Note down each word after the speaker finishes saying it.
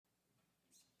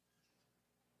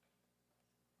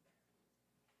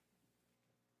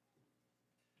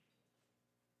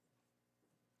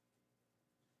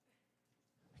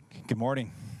Good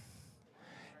morning.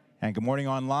 And good morning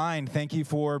online. Thank you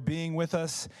for being with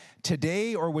us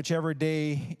today or whichever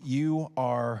day you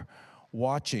are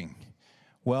watching.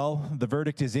 Well, the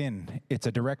verdict is in. It's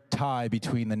a direct tie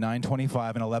between the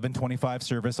 9:25 and 11:25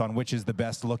 service on which is the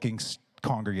best looking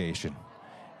congregation.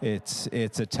 It's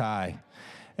a tie.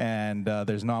 And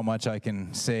there's not much I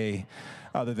can say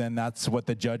other than that's what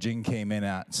the judging came in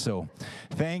at. So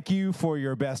thank you for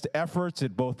your best efforts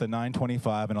at both the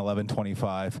 9:25 and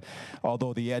 11:25,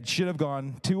 although the edge should have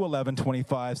gone to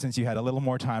 11:25 since you had a little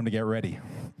more time to get ready.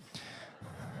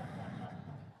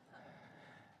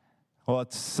 Well,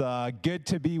 it's good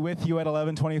to be with you at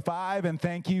 11:25, and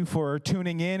thank you for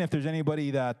tuning in. If there's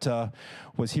anybody that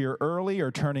was here early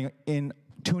or tuning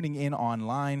in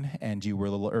online and you were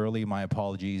a little early, my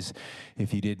apologies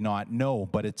if you did not know,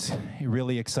 but it's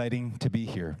really exciting to be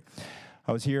here.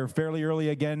 I was here fairly early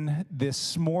again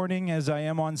this morning, as I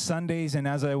am on Sundays, and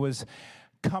as I was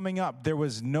coming up, there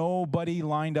was nobody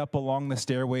lined up along the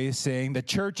stairway saying, "The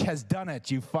church has done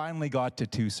it. You finally got to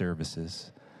 2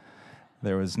 services."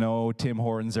 There was no Tim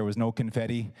Hortons, there was no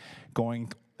confetti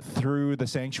going through the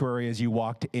sanctuary as you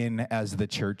walked in as the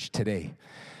church today.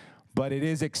 But it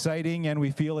is exciting, and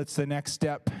we feel it's the next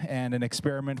step and an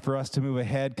experiment for us to move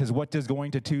ahead, because what does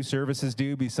going to 2 services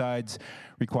do besides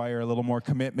require a little more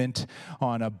commitment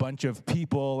on a bunch of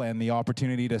people and the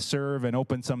opportunity to serve and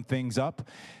open some things up,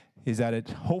 is that it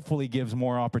hopefully gives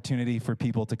more opportunity for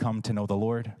people to come to know the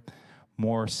Lord,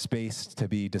 more space to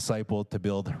be discipled, to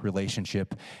build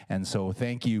relationship. And so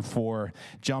thank you for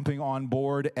jumping on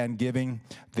board and giving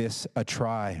this a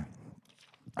try.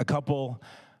 A couple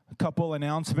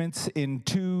announcements. In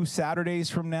 2 Saturdays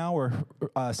from now, or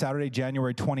Saturday,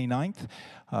 January 29th,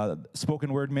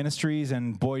 Spoken Word Ministries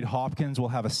and Boyd Hopkins will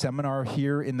have a seminar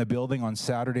here in the building on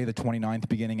Saturday the 29th,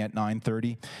 beginning at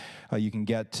 9:30. You can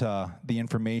get the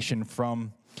information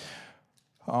from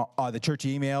the church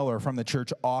email or from the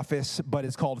church office, but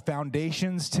it's called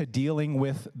Foundations to Dealing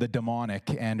with the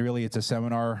Demonic, and really it's a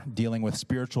seminar dealing with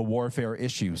spiritual warfare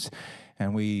issues.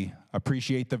 And we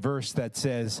appreciate the verse that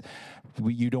says,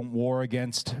 you don't war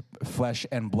against flesh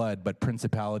and blood, but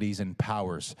principalities and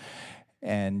powers.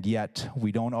 And yet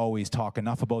we don't always talk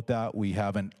enough about that. We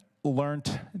haven't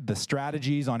learned the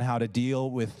strategies on how to deal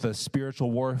with the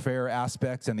spiritual warfare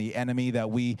aspects and the enemy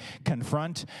that we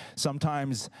confront,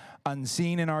 sometimes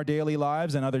unseen in our daily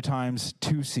lives and other times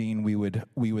too seen, we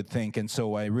would think. And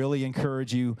so I really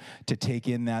encourage you to take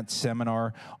in that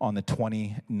seminar on the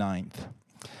 29th.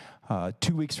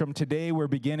 2 weeks from today, we're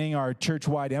beginning our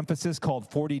church-wide emphasis called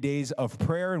 40 Days of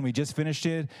Prayer, and we just finished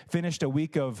a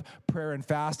week of prayer and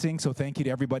fasting, so thank you to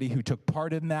everybody who took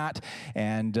part in that,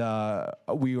 and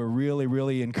we were really,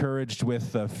 really encouraged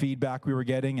with the feedback we were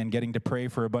getting and getting to pray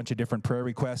for a bunch of different prayer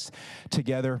requests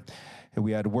together.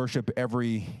 We had worship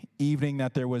every evening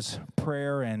that there was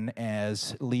prayer and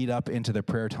as lead up into the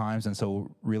prayer times, and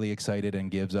so really excited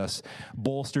and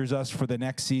bolsters us for the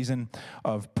next season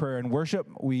of prayer and worship.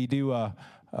 We do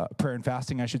prayer and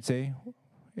fasting, I should say.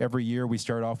 Every year we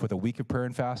start off with a week of prayer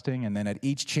and fasting, and then at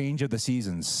each change of the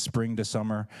seasons, spring to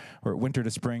summer, or winter to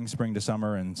spring, spring to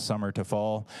summer, and summer to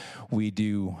fall, we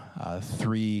do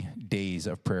 3 days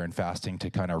of prayer and fasting to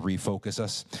kind of refocus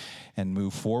us and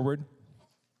move forward.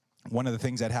 One of the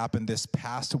things that happened this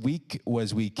past week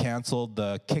was we canceled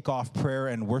the kickoff prayer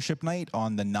and worship night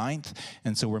on the 9th,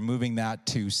 and so we're moving that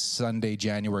to Sunday,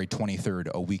 January 23rd,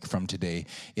 a week from today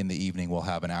in the evening. We'll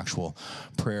have an actual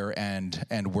prayer and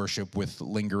worship with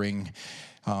lingering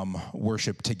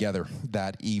worship together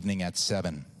that evening at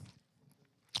 7.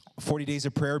 40 Days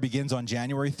of Prayer begins on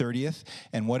January 30th,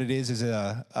 and what it is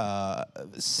a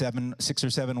 6 or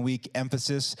 7 week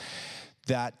emphasis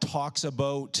that talks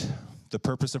about the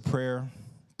purpose of prayer,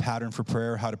 pattern for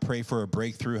prayer, how to pray for a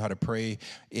breakthrough, how to pray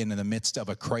in the midst of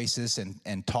a crisis,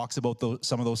 and talks about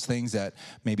some of those things that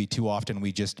maybe too often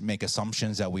we just make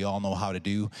assumptions that we all know how to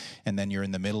do, and then you're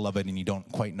in the middle of it and you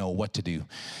don't quite know what to do.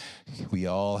 We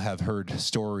all have heard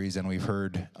stories, and we've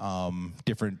heard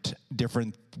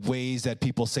different ways that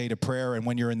people say to prayer, and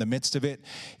when you're in the midst of it,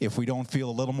 if we don't feel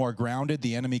a little more grounded,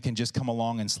 the enemy can just come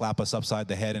along and slap us upside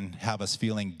the head and have us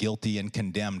feeling guilty and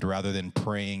condemned rather than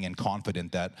praying and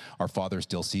confident that our Father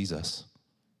still sees us.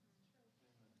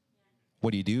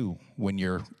 What do you do when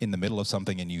you're in the middle of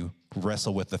something and you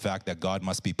wrestle with the fact that God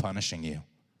must be punishing you?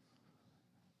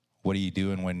 What are you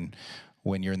doing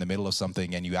when you're in the middle of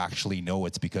something and you actually know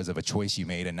it's because of a choice you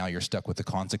made and now you're stuck with the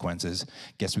consequences?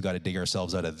 Guess we got to dig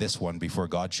ourselves out of this one before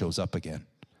God shows up again.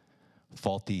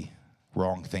 Faulty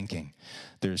wrong thinking.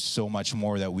 There's so much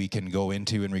more that we can go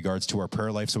into in regards to our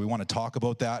prayer life. So we want to talk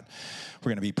about that. We're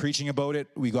going to be preaching about it.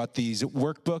 We got these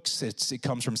workbooks. It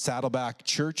comes from Saddleback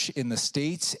Church in the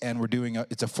States, and we're doing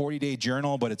it's a 40-day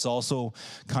journal, but it's also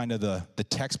kind of the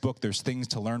textbook. There's things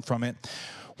to learn from it.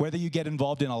 Whether you get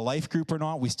involved in a life group or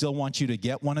not, we still want you to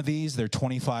get one of these. They're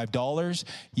 $25.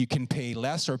 You can pay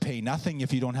less or pay nothing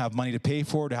if you don't have money to pay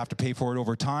for it or have to pay for it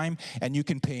over time. And you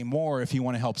can pay more if you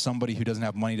want to help somebody who doesn't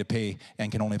have money to pay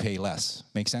and can only pay less.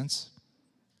 Make sense?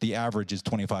 The average is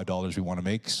 $25 we want to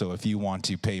make. So if you want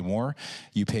to pay more,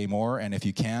 you pay more. And if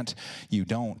you can't, you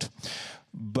don't.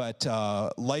 But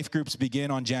life groups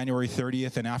begin on January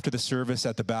 30th, and after the service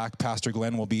at the back, Pastor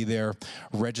Glenn will be there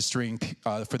registering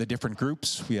for the different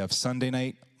groups. We have Sunday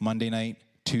night, Monday night,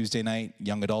 Tuesday night.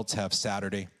 Young adults have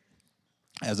Saturday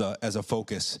as a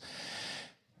focus.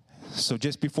 So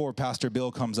just before Pastor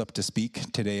Bill comes up to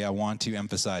speak today, I want to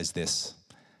emphasize this.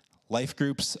 Life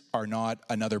groups are not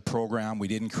another program. We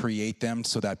didn't create them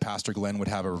so that Pastor Glenn would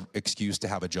have an excuse to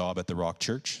have a job at the Rock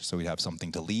Church, so we'd have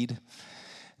something to lead.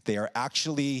 They are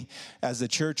actually, as the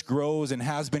church grows and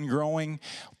has been growing,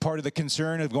 part of the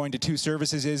concern of going to 2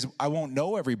 services is I won't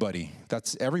know everybody.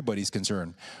 That's everybody's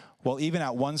concern. Well, even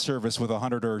at one service with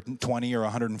 120 or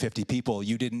 150 people,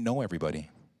 you didn't know everybody.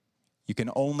 You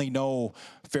can only know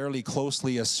fairly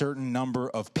closely a certain number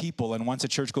of people, and once a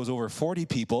church goes over 40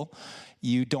 people,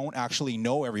 you don't actually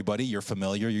know everybody. You're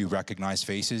familiar, you recognize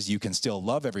faces, you can still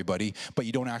love everybody, but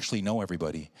you don't actually know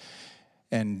everybody.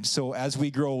 And so as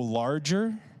we grow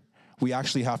larger, we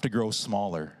actually have to grow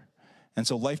smaller. And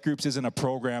so life groups isn't a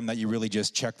program that you really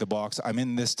just check the box. I'm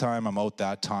in this time, I'm out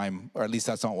that time, or at least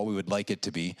that's not what we would like it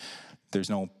to be. There's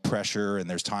no pressure, and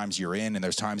there's times you're in and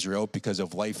there's times you're out because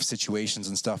of life situations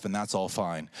and stuff, and that's all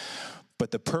fine. But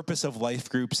the purpose of life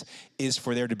groups is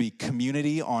for there to be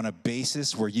community on a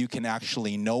basis where you can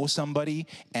actually know somebody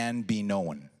and be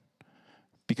known.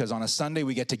 Because on a Sunday,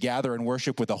 we get to gather and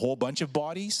worship with a whole bunch of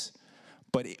bodies,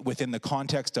 but within the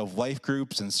context of life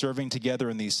groups and serving together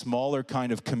in these smaller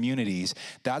kind of communities,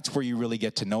 that's where you really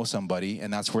get to know somebody,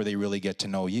 and that's where they really get to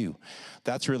know you.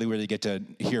 That's really where you get to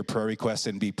hear prayer requests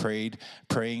and be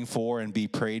praying for and be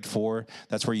prayed for.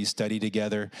 That's where you study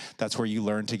together. That's where you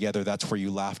learn together. That's where you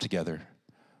laugh together.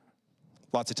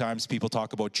 Lots of times people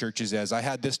talk about churches as, I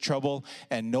had this trouble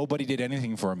and nobody did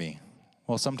anything for me.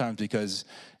 Well, sometimes because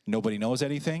nobody knows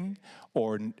anything,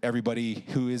 or everybody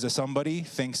who is a somebody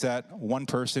thinks that one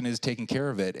person is taking care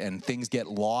of it, and things get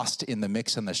lost in the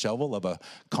mix and the shovel of a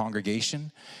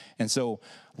congregation. And so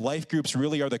life groups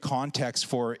really are the context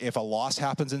for if a loss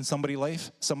happens in somebody's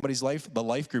life, the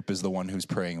life group is the one who's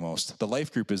praying most. The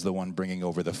life group is the one bringing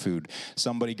over the food.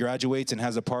 Somebody graduates and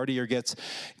has a party or gets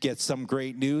some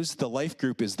great news. The life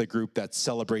group is the group that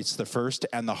celebrates the first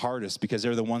and the hardest, because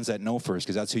they're the ones that know first,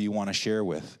 because that's who you want to share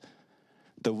with.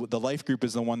 The life group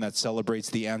is the one that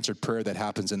celebrates the answered prayer that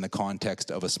happens in the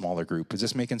context of a smaller group. Is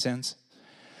this making sense?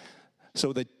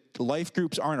 So the life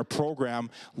groups aren't a program.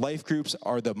 Life groups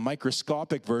are the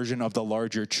microscopic version of the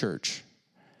larger church.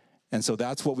 And so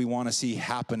that's what we want to see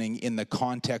happening in the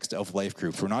context of life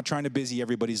groups. We're not trying to busy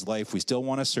everybody's life. We still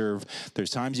want to serve.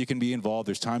 There's times you can be involved.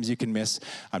 There's times you can miss.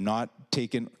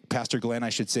 Pastor Glenn, I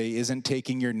should say, isn't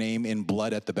taking your name in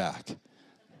blood at the back.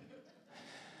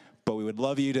 But we would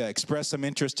love you to express some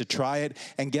interest to try it.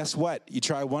 And guess what? You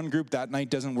try one group, that night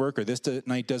doesn't work, or this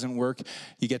night doesn't work.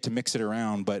 You get to mix it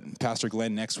around. But Pastor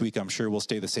Glenn, next week, I'm sure will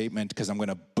stay the statement, because I'm going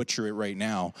to butcher it right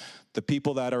now. The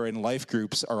people that are in life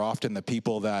groups are often the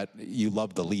people that you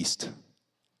love the least.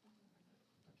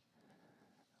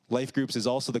 Life groups is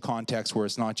also the context where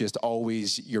it's not just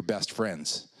always your best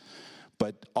friends.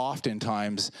 But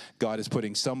oftentimes, God is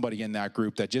putting somebody in that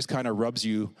group that just kind of rubs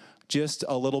you just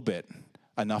a little bit,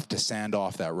 enough to sand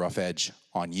off that rough edge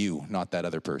on you, not that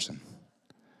other person.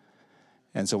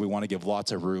 And so we want to give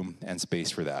lots of room and space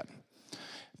for that.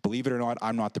 Believe it or not,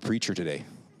 I'm not the preacher today.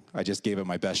 I just gave it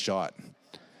my best shot.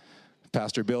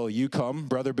 Pastor Bill, you come,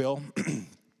 Brother Bill.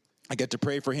 I get to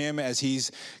pray for him as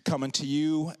he's coming to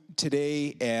you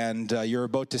today, and you're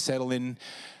about to settle in,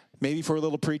 maybe for a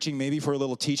little preaching, maybe for a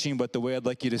little teaching, but the way I'd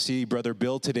like you to see Brother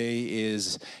Bill today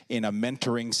is in a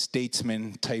mentoring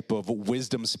statesman type of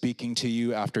wisdom speaking to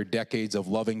you after decades of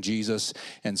loving Jesus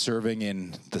and serving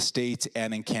in the States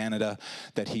and in Canada,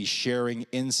 that he's sharing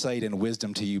insight and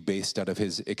wisdom to you based out of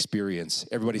his experience.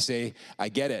 Everybody say, I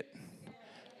get it.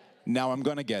 Now I'm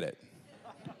going to get it.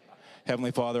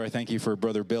 Heavenly Father, I thank you for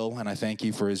Brother Bill, and I thank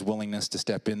you for his willingness to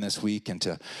step in this week and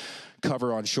to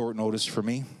cover on short notice for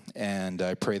me. And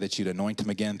I pray that you'd anoint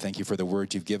him again. Thank you for the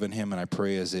word you've given him, and I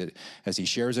pray as he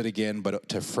shares it again, but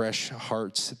to fresh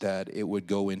hearts, that it would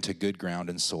go into good ground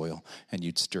and soil, and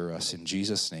you'd stir us in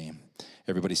Jesus' name.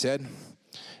 Everybody said,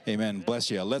 amen.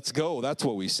 Bless you. Let's go. That's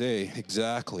what we say.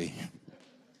 Exactly.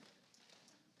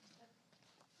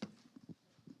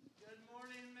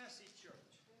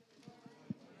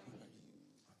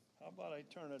 How about I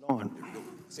turn it on?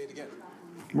 Say it again.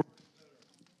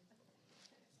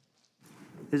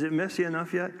 Is it messy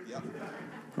enough yet? Yep.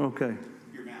 Okay.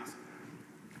 Your mask.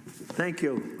 Thank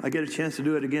you. I get a chance to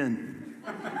do it again.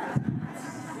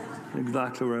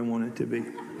 Exactly where I want it to be.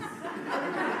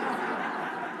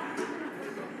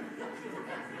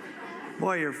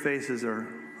 Boy, your faces are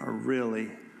really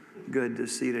good to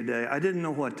see today. I didn't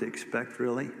know what to expect,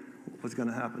 really, what was going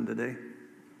to happen today.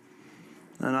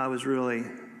 And I was really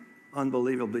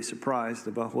unbelievably surprised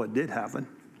about what did happen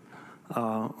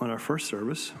on our first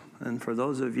service. And for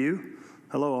those of you,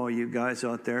 hello, all you guys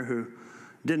out there who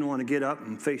didn't want to get up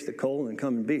and face the cold and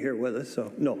come and be here with us.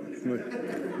 So no,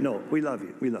 we love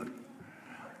you. We love you.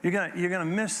 You're gonna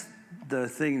miss the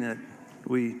thing that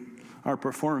our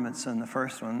performance in the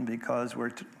first one, because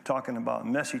we're talking about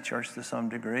messy church to some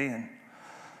degree, and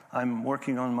I'm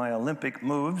working on my Olympic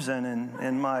moves, and in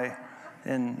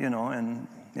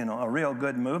a real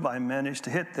good move, I managed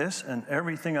to hit this, and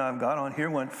everything I've got on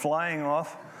here went flying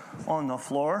off on the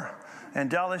floor. And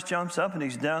Dallas jumps up, and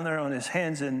he's down there on his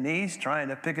hands and knees trying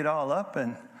to pick it all up.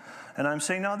 And I'm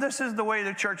saying, now, this is the way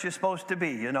the church is supposed to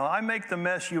be. I make the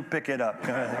mess, you pick it up,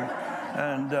 kind of thing.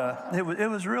 And it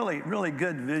was really, really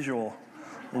good visual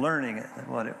learning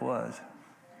what it was.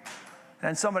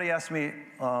 And somebody asked me,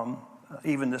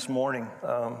 even this morning,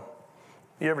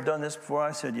 you ever done this before?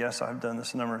 I said, yes, I've done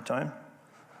this a number of times.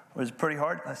 Was it pretty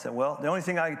hard? I said, well, the only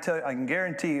thing I can tell you, I can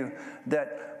guarantee you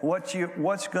that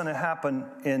what's going to happen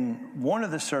in one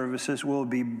of the services will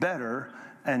be better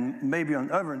and maybe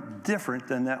on other different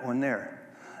than that one there.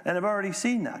 And I've already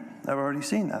seen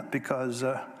that. Because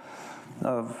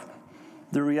of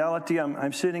the reality.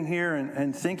 I'm sitting here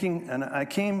and thinking, and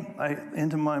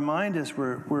into my mind as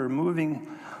we're moving.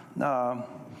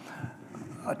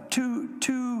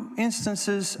 Two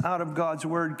instances out of God's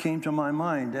Word came to my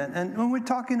mind. And when we're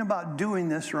talking about doing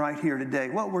this right here today,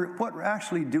 what we're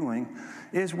actually doing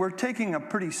is we're taking a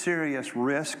pretty serious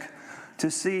risk to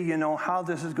see, how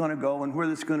this is going to go and where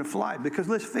this is going to fly. Because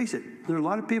let's face it, there are a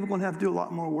lot of people going to have to do a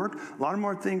lot more work. A lot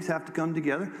more things have to come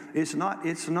together. It's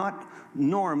not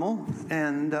normal,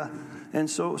 and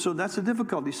so that's a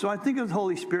difficulty. So I think of the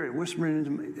Holy Spirit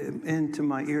whispering into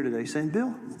my ear today, saying, Bill,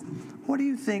 what do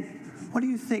you think,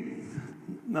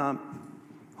 how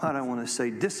do I want to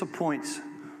say, disappoints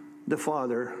the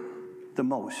Father the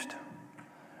most?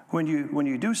 When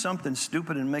you do something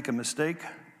stupid and make a mistake,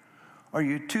 are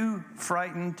you too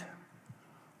frightened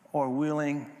or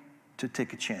willing to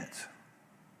take a chance?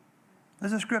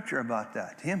 There's a scripture about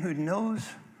that. Him who knows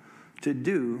to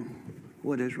do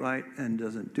what is right and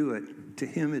doesn't do it, to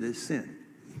him it is sin.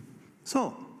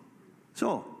 So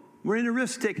we're in a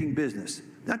risk-taking business.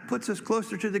 That puts us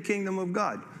closer to the kingdom of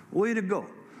God. Way to go.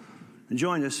 And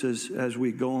join us as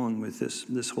we go on with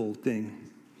this whole thing.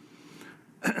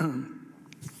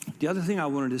 The other thing I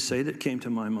wanted to say that came to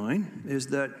my mind is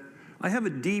that I have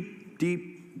a deep,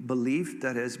 deep belief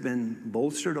that has been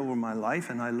bolstered over my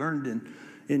life, and I learned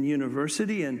in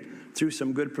university and through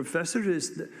some good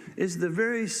professors, is the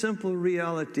very simple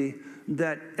reality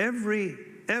that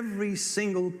every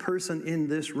single person in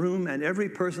this room and every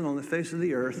person on the face of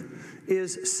the earth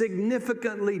is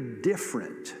significantly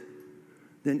different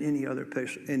than any other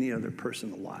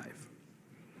person alive.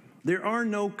 There are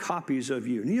no copies of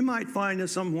you. And you might find it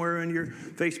somewhere in your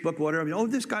Facebook, whatever. Oh,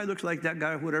 this guy looks like that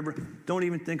guy, whatever. Don't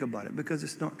even think about it, because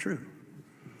it's not true.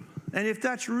 And if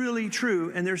that's really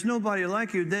true, and there's nobody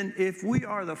like you, then if we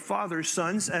are the Father's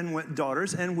sons and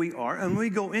daughters, and we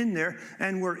go in there,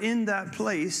 and we're in that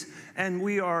place, and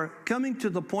we are coming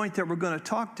to the point that we're going to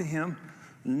talk to Him,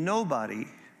 nobody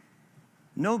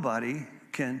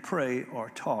can pray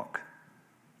or talk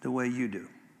the way you do.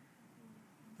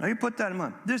 Now you put that in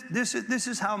mind. This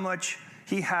is how much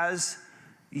He has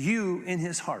you in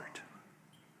His heart.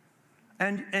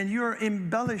 And you're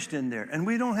embellished in there. And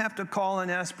we don't have to call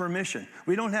and ask permission.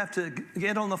 We don't have to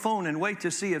get on the phone and wait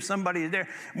to see if somebody is there.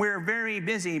 We're very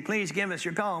busy. Please give us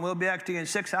your call, and we'll be back to you in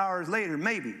 6 hours later,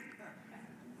 maybe.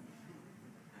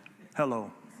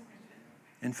 Hello.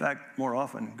 In fact, more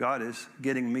often, God is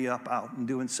getting me up out and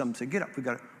doing something. Say, get up. We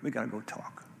got to go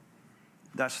talk.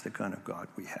 That's the kind of God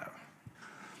we have.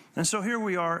 And so here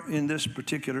we are in this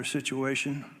particular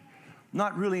situation,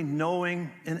 not really knowing,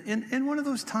 in one of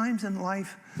those times in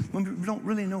life when we don't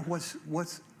really know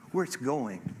where it's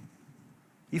going.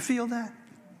 You feel that?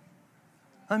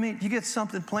 I mean, you get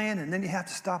something planned, and then you have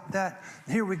to stop that.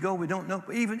 Here we go. We don't know.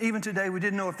 Even today, we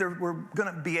didn't know if we're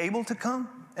going to be able to come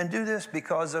and do this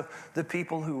because of the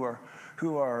people who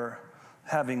are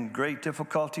having great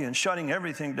difficulty and shutting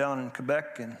everything down in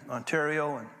Quebec and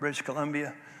Ontario and British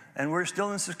Columbia. And we're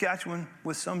still in Saskatchewan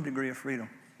with some degree of freedom,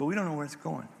 but we don't know where it's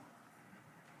going.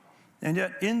 And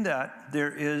yet, in that,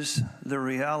 there is the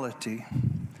reality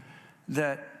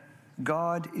that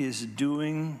God is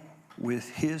doing with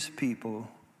his people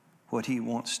what he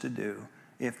wants to do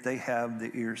if they have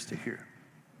the ears to hear.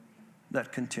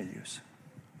 That continues.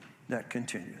 That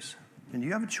continues. And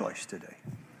you have a choice today.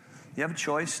 You have a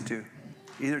choice to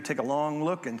either take a long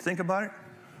look and think about it,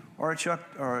 or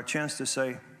a chance to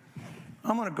say,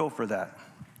 I'm going to go for that.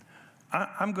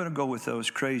 I'm going to go with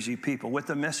those crazy people, with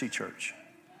the messy church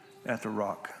at the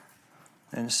Rock,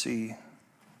 and see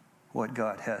what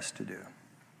God has to do.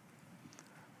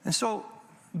 And so,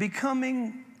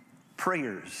 becoming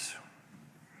prayers,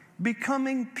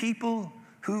 becoming people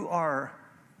who are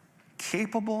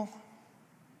capable,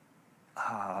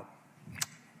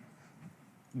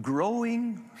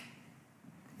 growing,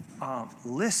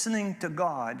 listening to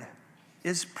God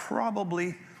is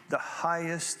probably the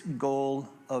highest goal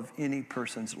of any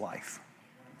person's life.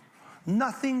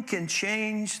 Nothing can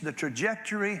change the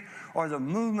trajectory or the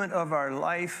movement of our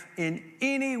life in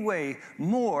any way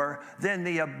more than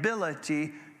the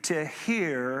ability to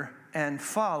hear and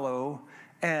follow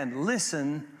and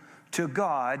listen to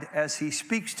God as he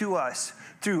speaks to us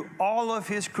through all of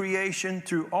his creation,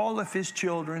 through all of his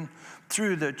children,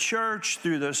 through the church,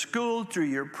 through the school, through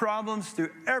your problems, through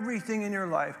everything in your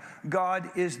life. God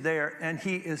is there, and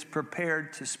he is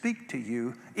prepared to speak to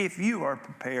you if you are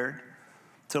prepared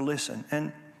to listen.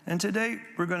 And today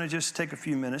we're going to just take a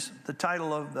few minutes. The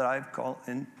title that I've called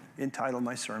and entitled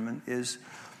my sermon is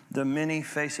 "The Many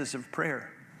Faces of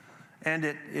Prayer," and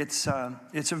it's a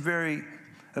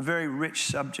very rich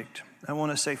subject. I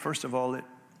want to say first of all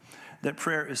that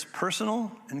prayer is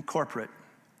personal and corporate.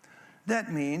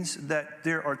 That means that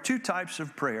there are two types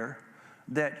of prayer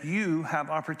that you have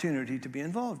opportunity to be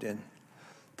involved in.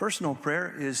 Personal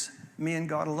prayer is me and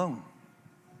God alone.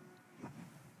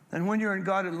 And when you're in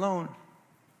God alone,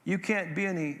 you can't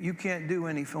do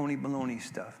any phony baloney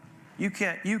stuff. You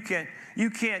can't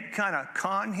kind of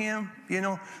con him. You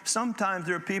know, sometimes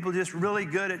there are people just really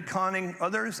good at conning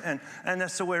others, and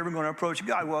that's the way we're going to approach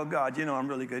God. Well, God, you know, I'm a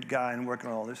really good guy and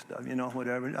working on all this stuff. You know,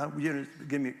 whatever.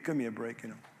 Give me a break. You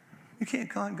know, you can't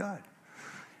con God.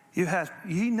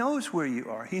 He knows where you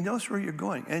are. He knows where you're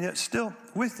going, and yet still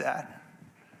with that,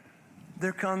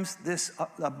 there comes this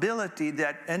ability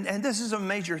that, and this is a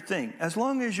major thing. As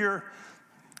long as you're,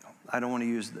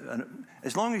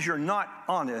 as long as you're not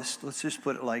honest, let's just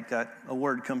put it like that. A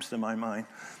word comes to my mind.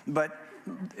 But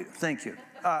thank you.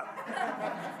 I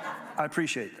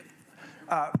appreciate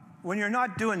that. When you're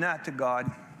not doing that to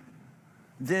God,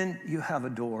 then you have a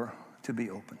door to be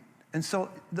open. And so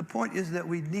the point is that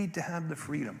we need to have the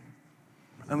freedom,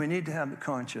 and we need to have the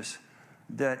conscience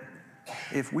that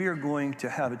if we are going to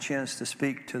have a chance to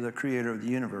speak to the creator of the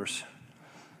universe,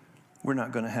 we're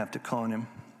not going to have to con him.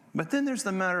 But then there's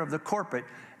the matter of the corporate.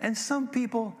 And some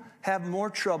people have more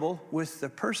trouble with the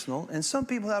personal, and some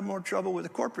people have more trouble with the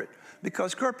corporate,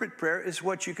 because corporate prayer is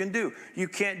what you can do. You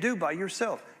can't do by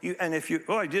yourself.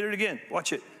 I did it again.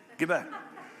 Watch it. Get back.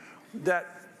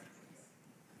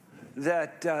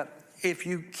 If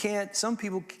you can't, some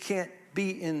people can't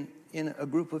be in a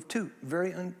group of two.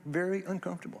 Very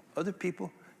uncomfortable. Other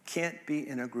people can't be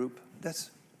in a group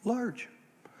that's large.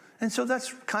 And so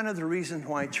that's kind of the reason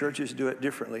why churches do it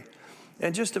differently.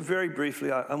 And just very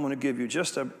briefly, I'm going to give you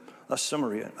just a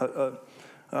summary,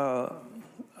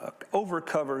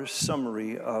 overcover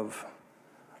summary of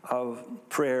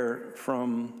prayer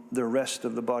from the rest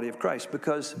of the body of Christ.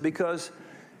 Because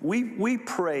we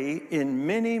pray in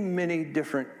many, many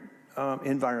different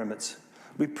environments.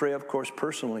 We pray, of course,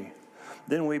 personally.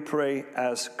 Then we pray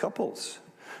as couples.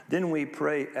 Then we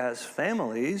pray as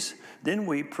families. Then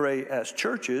we pray as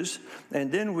churches.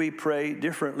 And then we pray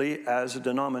differently as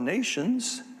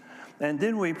denominations. And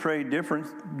then we pray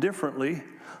differently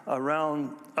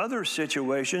around other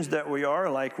situations that we are,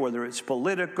 like whether it's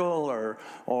political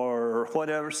or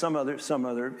whatever, some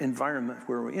other environment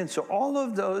where we're in. So all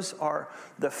of those are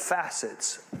the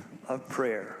facets of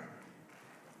prayer.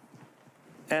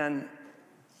 And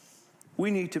we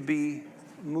need to be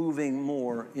moving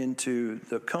more into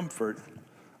the comfort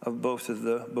of both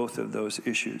of those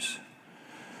issues.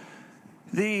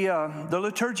 The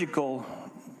liturgical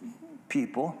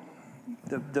people,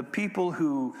 the people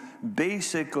who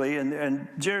basically, and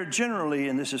generally,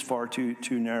 and this is far too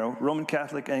narrow, Roman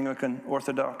Catholic, Anglican,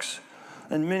 Orthodox,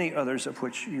 and many others of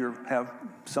which you have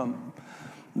some,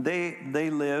 they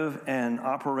live and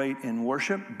operate in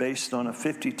worship based on a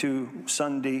 52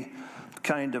 Sunday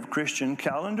kind of Christian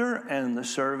calendar, and the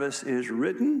service is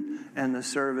written, and the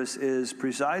service is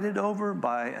presided over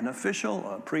by an official,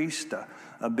 a priest,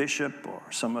 a bishop, or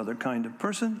some other kind of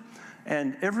person,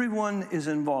 and everyone is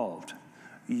involved.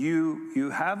 You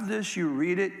have this, you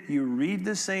read it, you read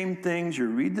the same things, you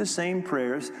read the same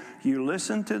prayers, you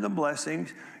listen to the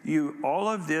blessings. All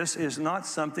of this is not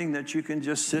something that you can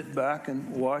just sit back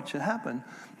and watch it happen.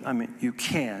 I mean, you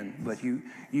can, but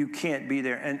you can't be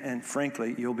there. And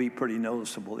frankly, you'll be pretty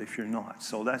noticeable if you're not.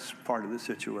 So that's part of the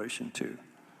situation too.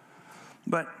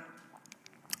 But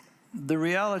the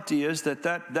reality is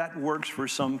that works for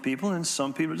some people and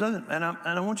some people it doesn't. And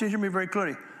I want you to hear me very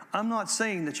clearly. I'm not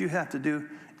saying that you have to do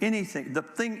anything. The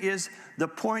thing is, the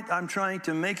point I'm trying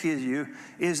to make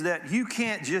is that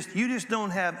you just don't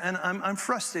have, and I'm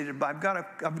frustrated by,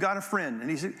 I've got a friend, and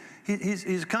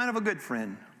he's kind of a good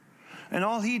friend. And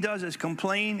all he does is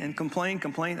complain and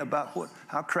complain about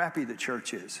how crappy the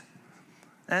church is.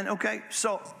 And okay,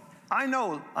 so I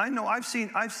know, I've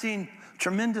seen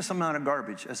tremendous amount of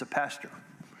garbage as a pastor.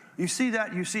 You see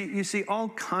that, you see all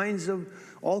kinds of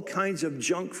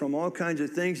junk from all kinds of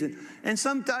things, and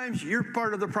sometimes you're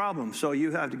part of the problem, so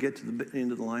you have to get to the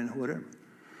end of the line or whatever.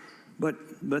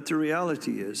 But the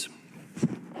reality is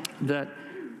that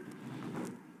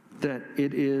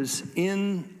it is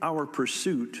in our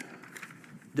pursuit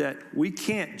that we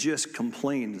can't just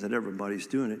complain that everybody's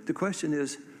doing it. The question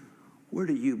is, where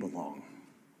do you belong?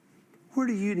 Where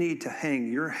do you need to hang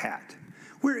your hat?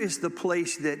 Where is the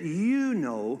place that you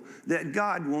know that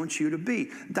God wants you to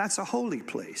be? That's a holy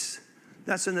place.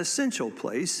 That's an essential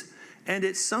place. And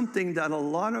it's something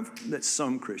that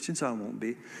some Christians, I won't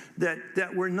be, that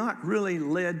we're not really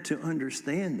led to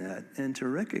understand that and to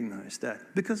recognize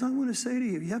that. Because I want to say to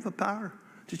you, you have a power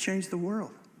to change the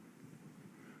world.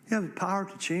 You have a power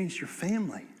to change your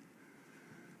family.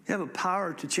 You have a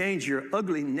power to change your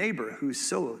ugly neighbor who's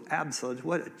so absolute,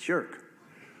 what a jerk.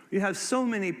 You have so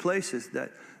many places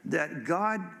that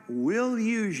God will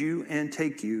use you and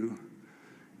take you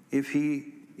if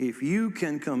you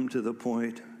can come to the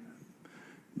point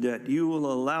that you will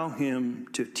allow him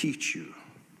to teach you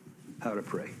how to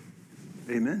pray.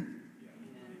 Amen?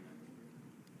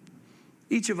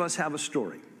 Each of us have a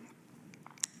story.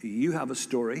 You have a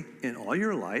story in all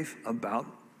your life about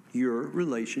your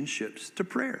relationships to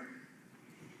prayer.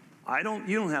 You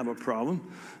don't have a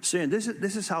problem saying this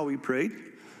is how we prayed.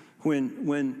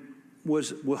 When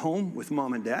was home with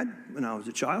mom and dad when I was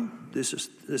a child, this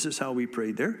is how we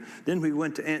prayed there. Then we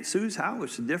went to Aunt Sue's house,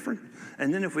 it's different.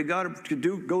 And then if we got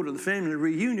to go to the family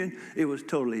reunion, it was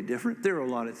totally different. There were a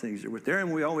lot of things that were there,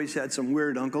 and we always had some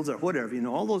weird uncles or whatever,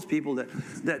 all those people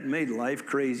that made life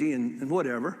crazy and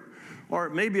whatever. Or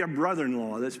maybe a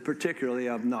brother-in-law that's particularly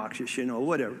obnoxious,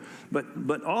 whatever.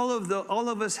 But all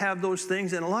of us have those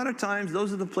things, and a lot of times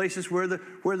those are the places where the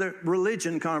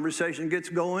religion conversation gets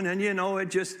going, and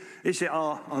you say,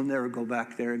 oh, I'll never go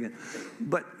back there again.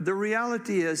 But the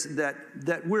reality is that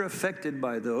we're affected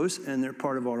by those, and they're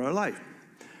part of our life.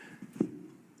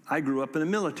 I grew up in a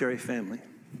military family.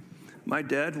 My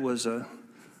dad was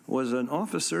an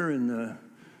officer in the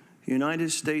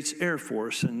United States Air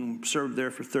Force and served there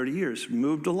for 30 years.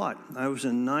 Moved a lot. I was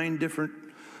in 9 different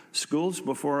schools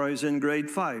before I was in grade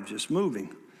 5, just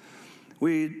moving.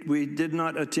 We did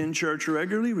not attend church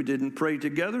regularly. We didn't pray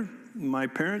together. My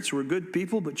parents were good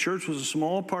people, but church was a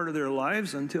small part of their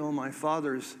lives until my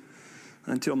father's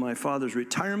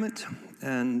retirement.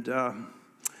 And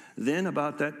then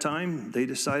about that time, they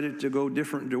decided to go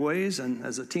different ways. And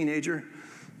as a teenager,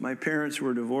 my parents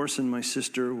were divorced, and my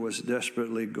sister was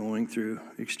desperately going through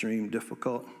extreme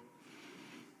difficult.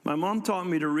 My mom taught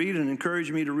me to read and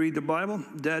encouraged me to read the Bible.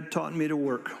 Dad taught me to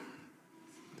work.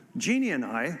 Jeannie and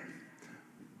I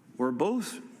were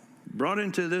both brought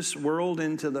into this world,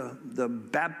 into the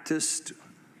Baptist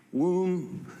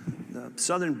womb. The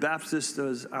Southern Baptist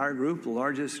was our group, the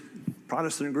largest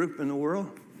Protestant group in the world.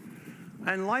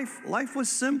 And life was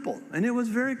simple, and it was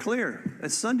very clear.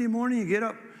 At Sunday morning, you get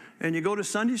up, and you go to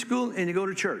Sunday school, and you go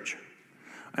to church.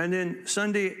 And then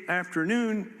Sunday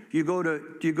afternoon, you go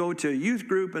to youth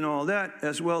group and all that,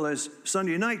 as well as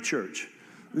Sunday night church.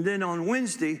 And then on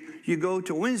Wednesday, you go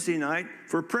to Wednesday night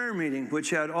for prayer meeting,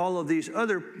 which had all of these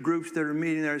other groups that are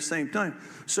meeting there at the same time.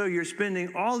 So you're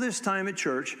spending all this time at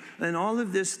church and all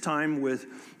of this time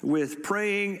with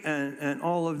praying and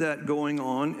all of that going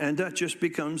on. And that just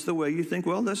becomes the way you think,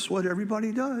 well, that's what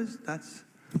everybody does.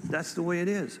 That's the way it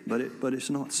is. But it's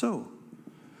not so.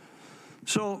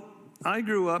 So I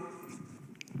grew up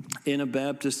in a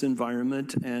Baptist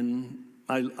environment, and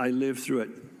I lived through it.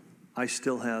 I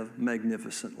still have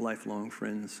magnificent lifelong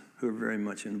friends who are very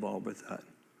much involved with that.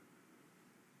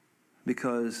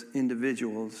 Because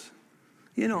individuals,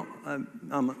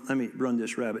 let me run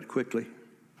this rabbit quickly.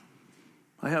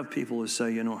 I have people who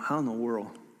say, how in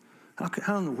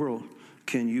the world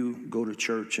can you go to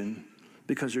church? And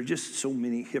because there are just so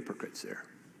many hypocrites there.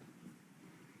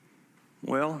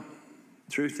 Well,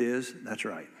 truth is, that's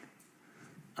right.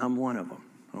 I'm one of them,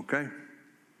 okay?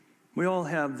 We all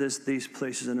have these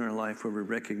places in our life where we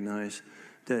recognize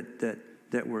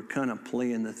that we're kind of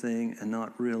playing the thing and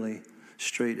not really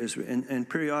straight and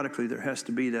periodically there has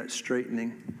to be that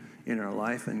straightening in our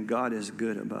life, and God is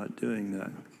good about doing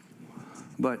that.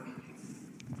 But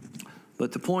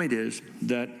the point is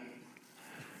that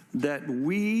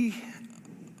we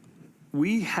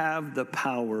have the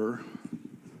power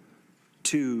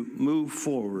to move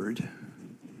forward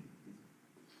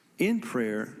in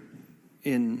prayer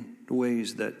in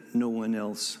ways that no one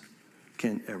else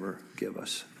can ever give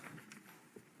us.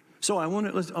 So I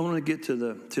want to get to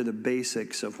the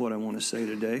basics of what I want to say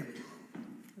today.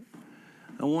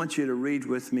 I want you to read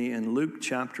with me in Luke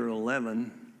chapter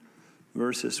 11,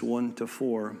 verses 1 to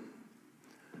 4.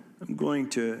 I'm going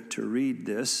to read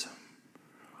this.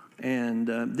 And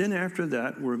then after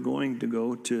that, we're going to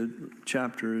go to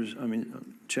chapter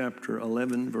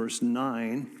 11, verse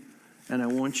 9. And I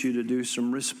want you to do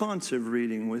some responsive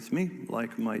reading with me,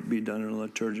 like might be done in a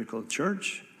liturgical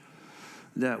church,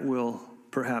 that will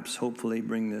perhaps hopefully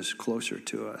bring this closer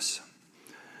to us.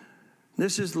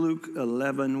 This is Luke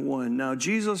 11:1. Now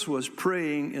Jesus was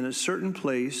praying in a certain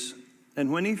place, and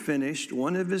when he finished,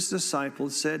 one of his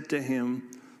disciples said to him,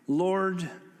 Lord,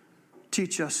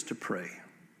 teach us to pray,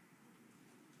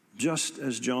 just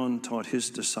as John taught his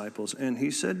disciples. And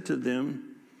he said to them,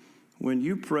 when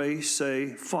you pray,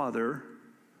 say, Father,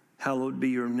 hallowed be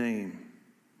your name.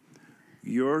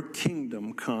 Your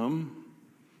kingdom come.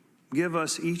 Give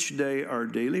us each day our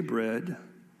daily bread,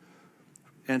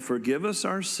 and forgive us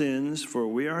our sins, for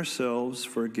we ourselves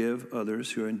forgive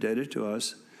others who are indebted to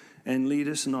us, and lead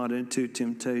us not into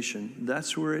temptation.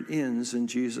 That's where it ends in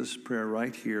Jesus' prayer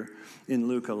right here in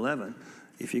Luke 11.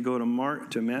 If you go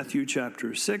to Matthew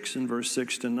chapter 6 and verse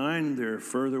 6 to 9, there are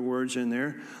further words in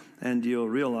there. And you'll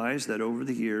realize that over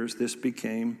the years, this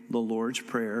became the Lord's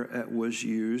Prayer that was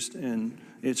used, and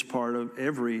it's part of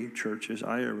every church's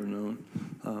I ever known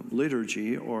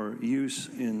liturgy or use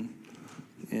in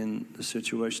the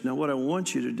situation. Now, what I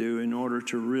want you to do in order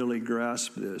to really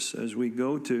grasp this, as we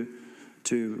go to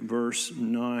verse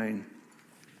 9,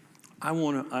 I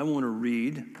want to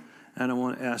read, and I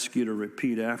want to ask you to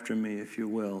repeat after me, if you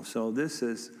will. So this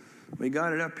is, we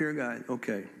got it up here, guys?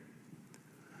 Okay.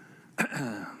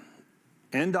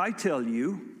 And I tell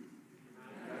you,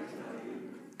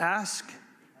 ask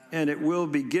and it will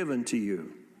be given to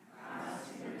you.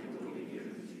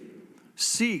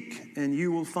 Seek and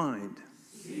you will find.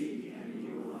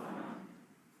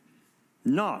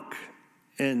 Knock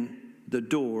and the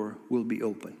door will be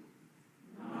open.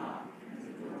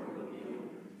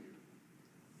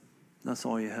 That's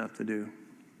all you have to do.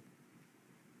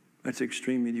 That's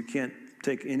extreme. You can't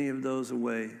take any of those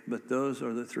away, but those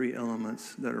are the three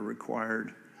elements that are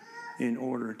required in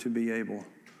order to be able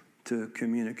to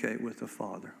communicate with the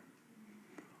Father.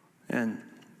 And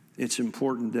it's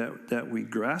important that we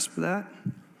grasp that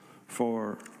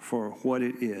for what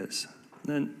it is.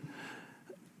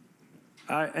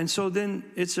 And so then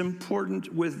it's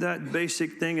important with that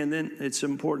basic thing, and then it's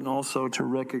important also to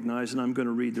recognize, and I'm going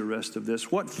to read the rest of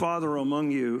this, what father among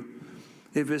you,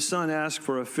 if his son asks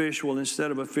for a fish, will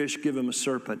instead of a fish give him a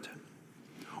serpent?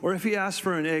 Or if he asks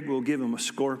for an egg, will give him a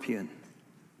scorpion?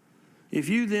 If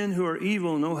you then who are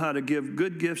evil know how to give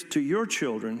good gifts to your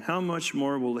children, how much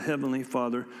more will the Heavenly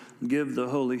Father give the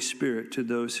Holy Spirit to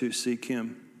those who seek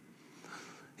him?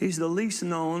 He's the least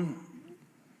known,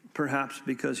 perhaps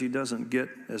because he doesn't get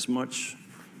as much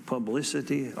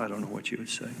publicity. I don't know what you would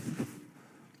say.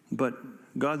 But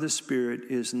God the Spirit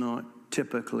is not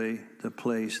typically the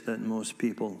place that most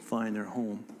people find their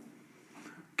home.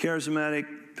 Charismatic,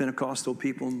 Pentecostal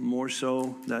people, more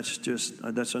so,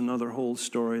 that's another whole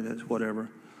story, that's whatever.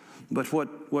 But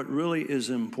what really is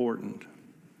important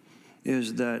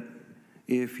is that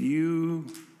if you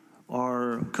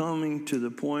are coming to the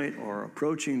point or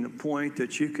approaching the point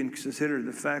that you can consider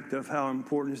the fact of how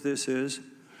important this is,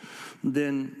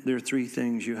 then there are three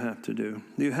things you have to do.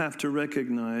 You have to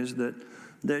recognize that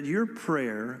your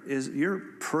praying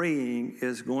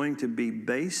is going to be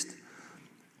based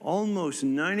almost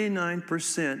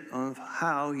 99% of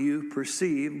how you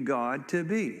perceive God to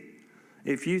be.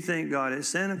 If you think God is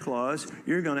Santa Claus,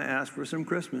 you're going to ask for some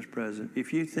Christmas present.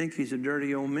 If you think he's a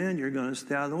dirty old man, you're going to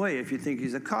stay out of the way. If you think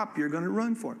he's a cop, you're going to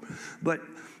run for him.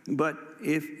 But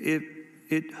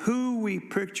who we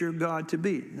picture God to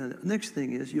be. Now, the next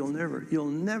thing is you'll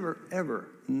never ever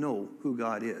know who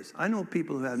God is. I know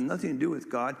people who have nothing to do with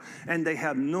God, and they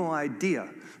have no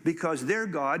idea because their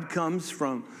God comes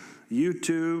from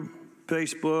YouTube,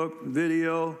 Facebook,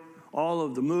 video, all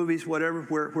of the movies, whatever,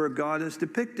 where God is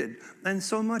depicted. And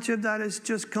so much of that is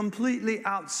just completely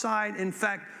outside, in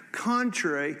fact,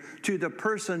 contrary to the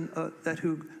person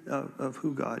of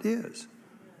who God is.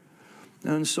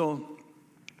 And so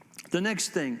the next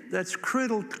thing that's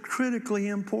critically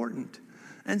important,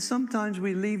 and sometimes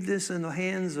we leave this in the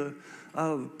hands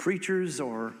of preachers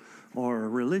or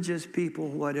religious people,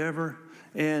 whatever.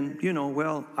 And,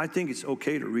 well, I think it's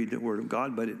okay to read the Word of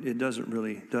God, but it doesn't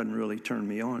really turn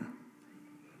me on.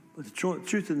 But the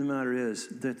truth of the matter is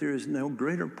that there is no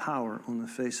greater power on the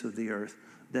face of the earth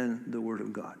than the Word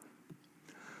of God.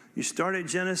 You start at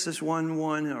Genesis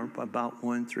 1:1 or about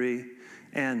 1:3,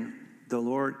 and the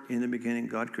Lord, in the beginning,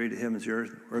 God created the heavens and the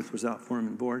earth. Earth was out formed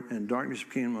and void, and darkness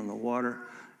came on the water,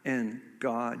 and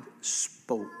God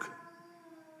spoke.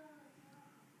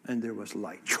 And there was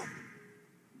light.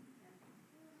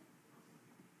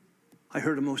 I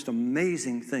heard a most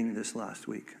amazing thing this last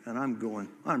week, and I'm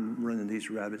running these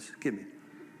rabbits. Give me.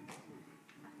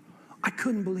 I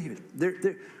couldn't believe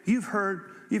it. You've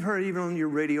heard even on your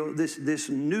radio this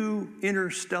new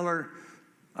interstellar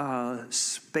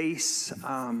space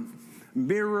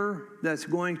mirror that's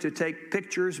going to take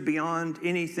pictures beyond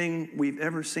anything we've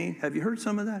ever seen. Have you heard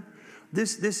some of that?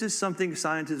 This is something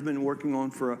scientists have been working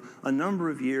on for a number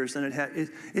of years, and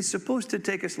it's supposed to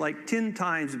take us like 10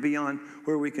 times beyond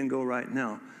where we can go right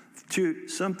now, to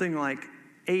something like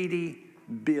 80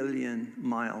 billion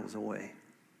miles away.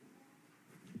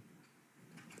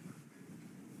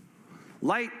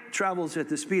 Light travels at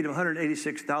the speed of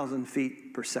 186,000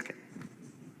 feet per second.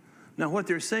 Now, what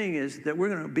they're saying is that we're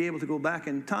going to be able to go back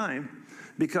in time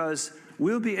because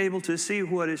we'll be able to see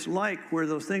what it's like where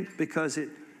those things, because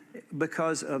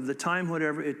of the time,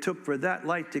 whatever it took for that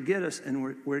light to get us, and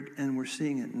we're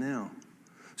seeing it now.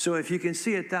 So if you can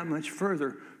see it that much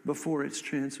further before it's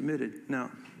transmitted.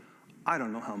 Now, I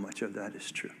don't know how much of that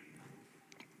is true.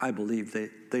 I believe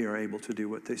they are able to do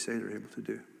what they say they're able to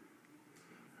do.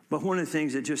 But one of the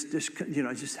things that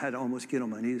I just had to almost get on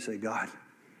my knees and say, God,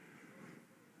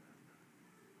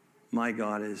 my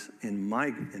God is, in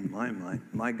my mind,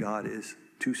 my God is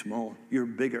too small. You're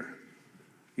bigger.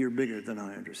 You're bigger than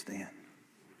I understand.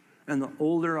 And the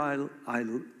longer I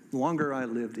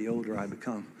live, the older I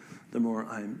become, the more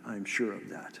I'm sure of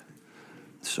that.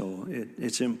 So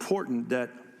it's important that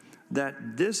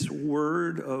this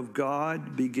Word of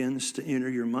God begins to enter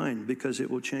your mind because it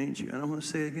will change you. And I'm going to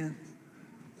say it again.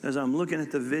 As I'm looking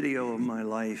at the video of my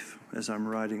life, as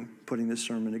I'm putting this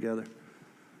sermon together,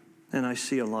 and I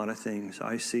see a lot of things.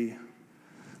 I see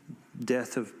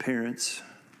death of parents.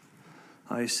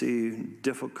 I see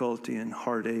difficulty and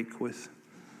heartache with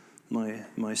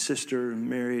my sister,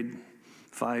 married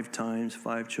 5 times,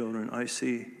 5 children. I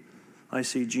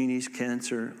see Jeannie's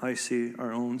cancer. I see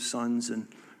our own sons in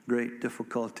great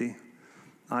difficulty.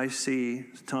 I see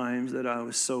times that I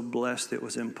was so blessed it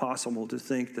was impossible to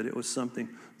think that it was something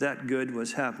that good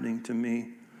was happening to me.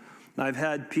 I've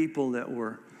had people that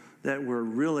were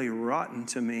really rotten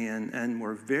to me and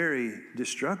were very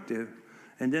destructive.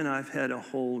 And then I've had a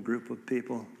whole group of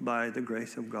people, by the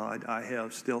grace of God, I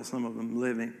have still some of them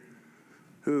living,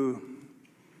 who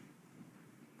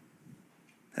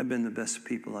have been the best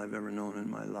people I've ever known in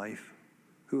my life,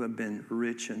 who have been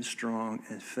rich and strong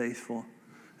and faithful.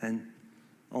 And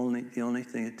the only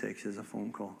thing it takes is a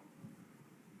phone call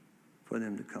for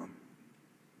them to come.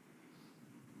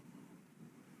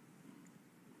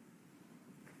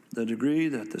 The degree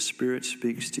that the Spirit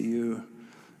speaks to you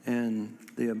and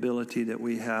the ability that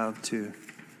we have to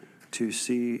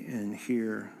see and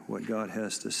hear what God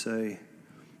has to say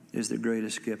is the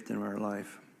greatest gift in our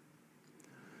life.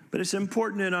 But it's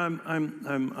important that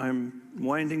I'm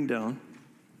winding down.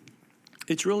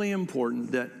 It's really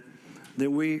important that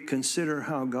we consider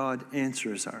how God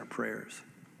answers our prayers.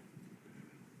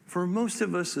 For most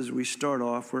of us, as we start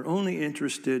off, we're only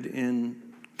interested in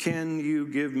can you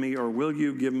give me or will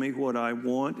you give me what I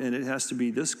want? And it has to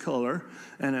be this color,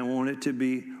 and I want it to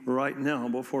be right now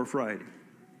before Friday.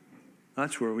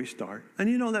 That's where we start. And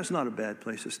you know, that's not a bad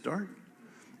place to start.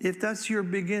 If that's your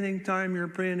beginning time you're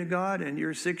praying to God and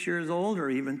you're 6 years old or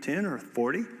even 10 or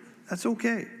 40, that's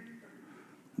okay.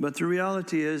 But the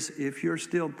reality is, if you're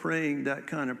still praying that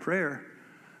kind of prayer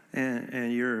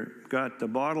and you're got the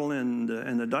bottle and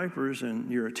the diapers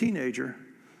and you're a teenager,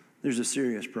 there's a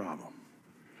serious problem.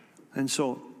 And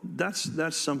so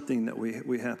that's something that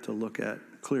we have to look at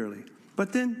clearly.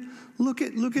 But then look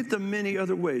at the many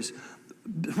other ways.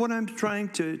 What I'm trying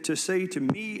to say to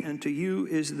me and to you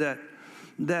is that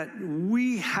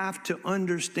we have to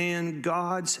understand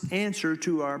God's answer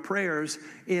to our prayers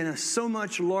in a so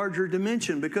much larger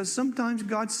dimension, because sometimes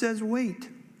God says, wait.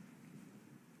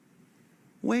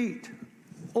 Wait.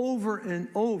 Over and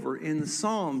over in the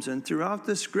Psalms and throughout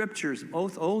the Scriptures,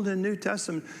 both Old and New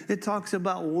Testament, it talks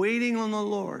about waiting on the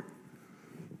Lord.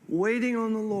 Waiting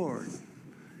on the Lord.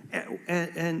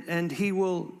 And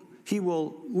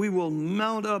we will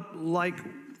mount up like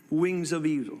wings of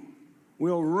eagle.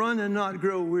 We'll run and not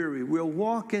grow weary. We'll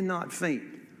walk and not faint.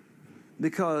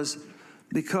 Because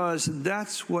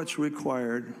that's what's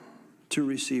required to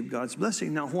receive God's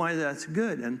blessing. Now, why that's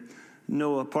good, and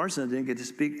Noah Parsons didn't get to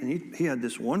speak, and he had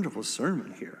this wonderful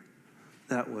sermon here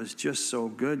that was just so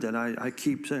good that I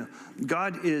keep saying,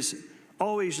 God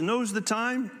always knows the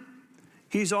time.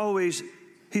 He's always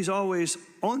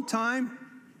on time,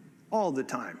 all the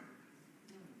time.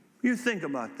 You think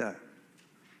about that.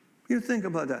 You think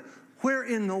about that. Where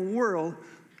in the world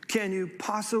can you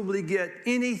possibly get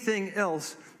anything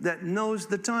else that knows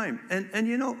the time? And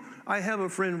you know, I have a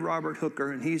friend, Robert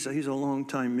Hooker, and he's a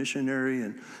long-time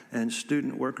missionary and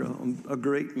student worker, a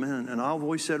great man. And I've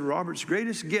always said Robert's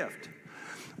greatest gift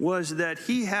was that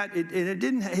he had,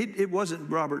 it wasn't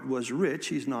Robert was rich,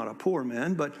 he's not a poor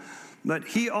man, but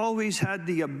he always had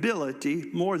the ability,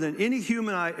 more than any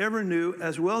human I ever knew,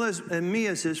 as well as me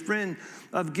as his friend,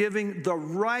 of giving the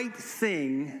right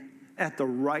thing at the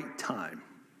right time.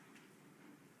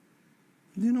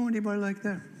 Do you know anybody like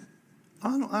that?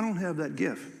 I don't have that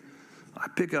gift. I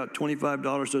pick out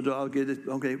 $25, so I'll get it.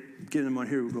 Okay, get him on.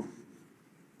 Here we go.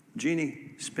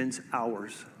 Jeannie spends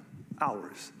hours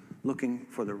looking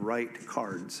for the right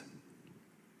cards.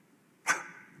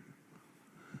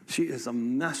 She is a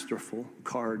masterful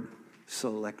card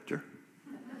selector.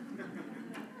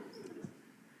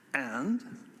 And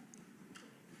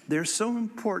they're so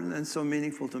important and so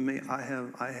meaningful to me. I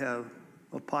have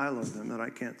a pile of them that I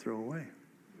can't throw away.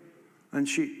 And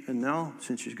now,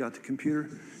 since she's got the computer,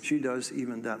 she does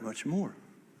even that much more.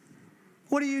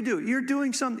 What do? You're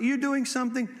doing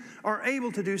something, or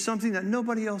able to do something that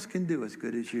nobody else can do as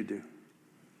good as you do.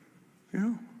 You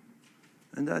know?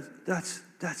 And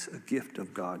that's a gift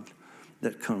of God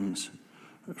that comes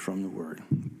from the Word.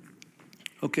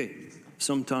 Okay,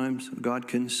 sometimes God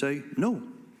can say no.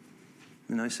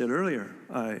 And I said earlier,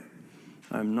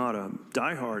 I'm not a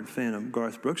diehard fan of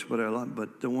Garth Brooks, but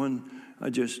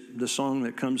the song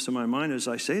that comes to my mind as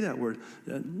I say that word,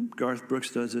 Garth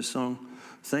Brooks does this song,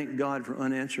 Thank God for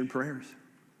Unanswered Prayers.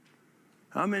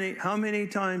 How many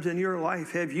times in your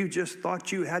life have you just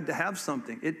thought you had to have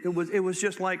something? It was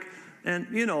just like, and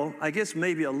you know, I guess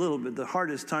maybe a little bit, the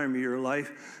hardest time of your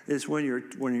life is when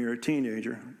you're a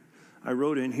teenager. I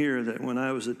wrote in here that when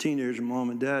I was a teenager, Mom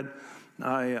and Dad,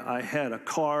 I had a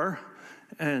car,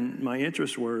 and my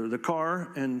interests were the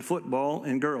car and football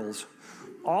and girls.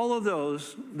 All of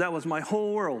those, that was my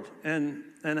whole world, and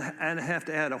I have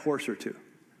to add a horse or two.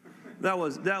 That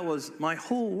was my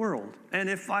whole world. And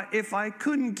if I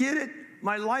couldn't get it,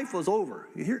 my life was over.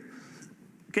 You hear?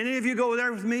 Can any of you go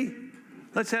there with me?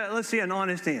 Let's see an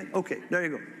honest hand. Okay, there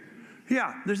you go.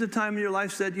 Yeah, there's a time in your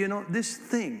life said, you know, this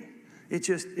thing, it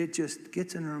just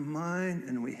gets in our mind,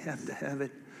 and we have to have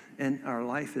it, and our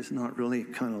life is not really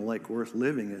kind of like worth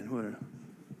living in.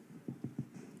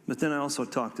 But then I also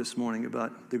talked this morning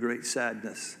about the great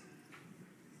sadness.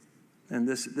 And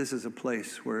this is a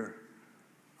place where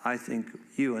I think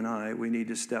you and we need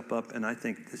to step up, and I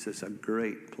think this is a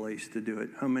great place to do it.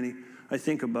 How many I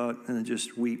think about and I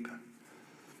just weep.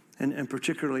 And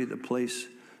particularly the place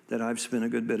that I've spent a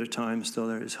good bit of time still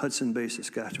there is Hudson Bay,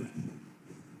 Saskatchewan.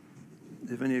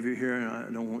 If any of you are here, and I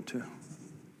don't want to.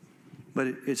 But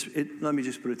let me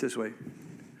just put it this way.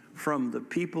 From the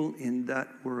people in that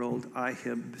world, I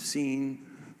have seen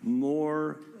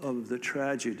more of the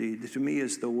tragedy. To me,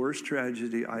 is the worst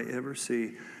tragedy I ever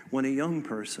see when a young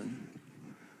person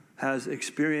has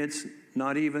experienced,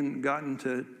 not even gotten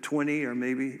to 20 or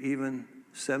maybe even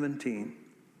 17.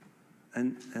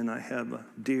 And I have a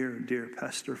dear, dear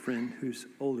pastor friend whose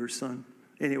older son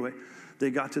Anyway, they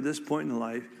got to this point in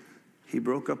life. He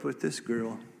broke up with this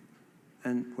girl,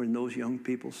 and when those young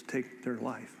people take their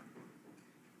life.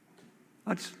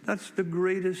 That's the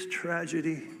greatest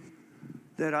tragedy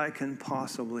that I can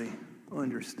possibly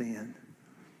understand.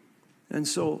 And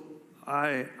so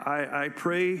I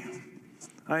pray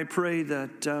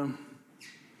that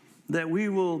that we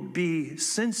will be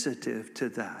sensitive to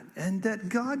that, and that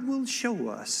God will show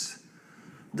us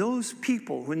those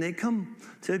people when they come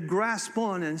to grasp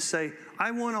on and say,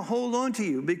 I want to hold on to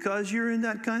you because you're in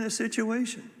that kind of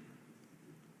situation.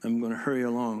 I'm going to hurry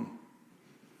along.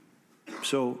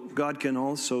 So God can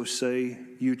also say,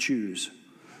 you choose.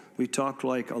 We talked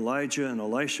like Elijah and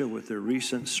Elisha with their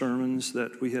recent sermons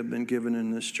that we have been given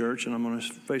in this church, and I'm going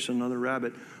to face another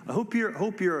rabbit. I hope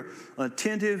you're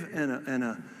attentive and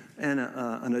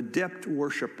an adept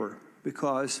worshiper,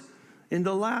 because in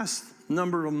the last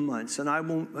number of months,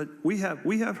 and we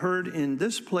have heard in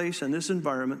this place and this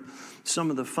environment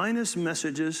some of the finest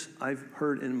messages I've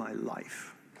heard in my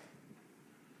life,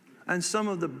 and some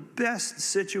of the best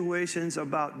situations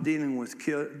about dealing with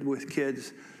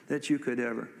kids that you could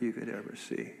ever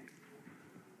see.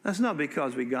 That's not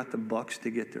because we got the bucks to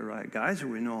get the right guys or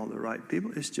we know all the right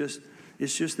people. It's just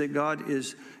that God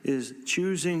is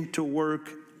choosing to work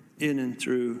in and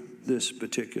through this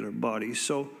particular body.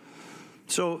 So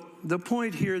the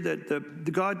point here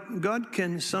that God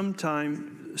can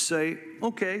sometimes say,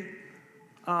 okay,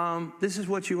 this is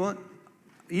what you want.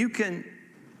 You can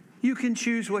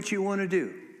choose what you want to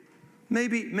do.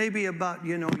 Maybe about,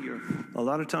 a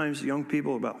lot of times young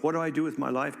people about what do I do with my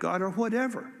life, God, or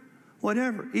whatever.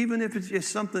 Even if it's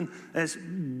something as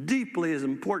deeply as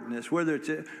important as whether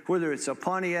it's a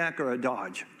Pontiac or a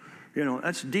Dodge,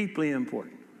 that's deeply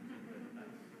important.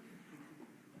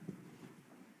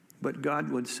 But God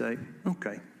would say,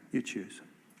 okay, you choose.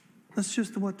 That's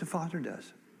just what the Father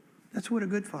does. That's what a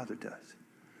good father does,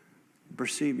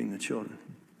 perceiving the children.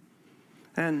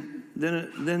 And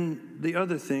then the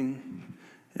other thing,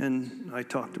 and I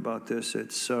talked about this,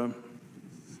 it's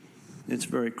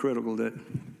very critical that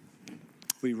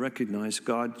we recognize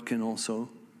God can also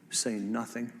say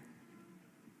nothing.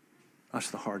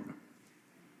 That's the hard one.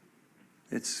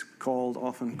 It's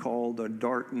often called the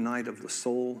dark night of the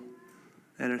soul,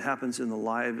 and it happens in the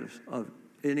lives of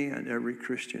any and every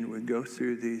Christian. We go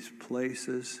through these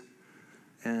places,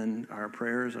 and our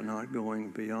prayers are not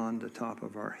going beyond the top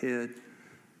of our head.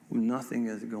 Nothing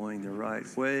is going the right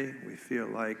way. We feel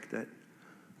like that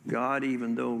God,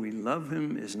 even though we love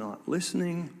him, is not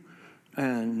listening.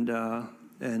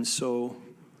 And so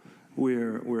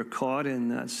we're caught in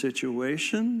that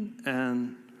situation.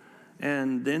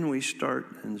 And then we start,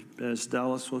 as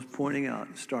Dallas was pointing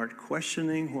out, start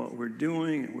questioning what we're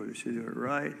doing and whether we should do it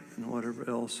right and whatever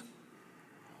else.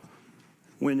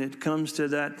 When it comes to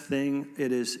that thing,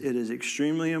 it is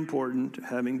extremely important,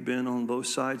 having been on both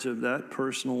sides of that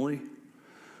personally,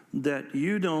 that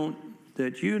you don't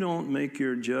make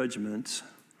your judgments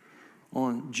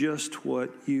on just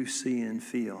what you see and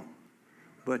feel,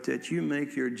 but that you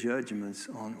make your judgments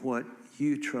on what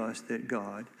you trust that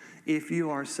God, if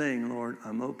you are saying, Lord,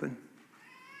 I'm open,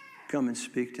 come and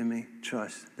speak to me,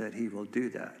 trust that he will do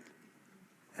that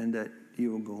and that you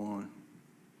will go on.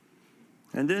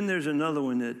 And then there's another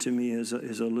one that to me is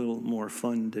a little more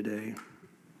fun today.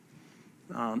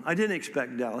 I didn't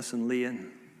expect Dallas and Lee and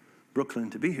Brooklyn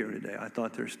to be here today. I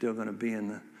thought they're still going to be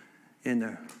in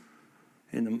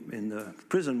the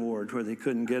prison ward where they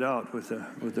couldn't get out with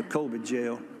the COVID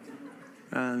jail.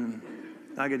 And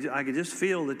I could just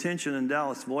feel the tension in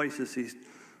Dallas' voice as he's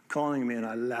calling me, and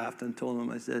I laughed and told him,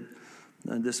 I said,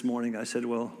 this morning, I said,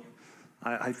 well,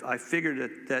 I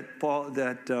figured that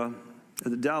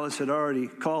Dallas had already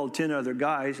called 10 other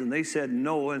guys, and they said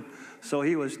no, and so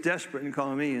he was desperate in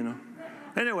calling me,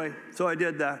 Anyway, so I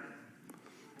did that,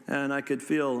 and I could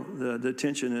feel the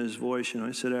tension in his voice,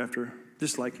 I said after,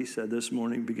 just like he said this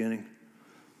morning beginning,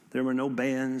 there were no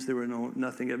bands, there were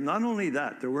nothing. Not only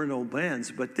that, there were no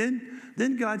bands, but then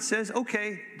God says,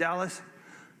 okay, Dallas,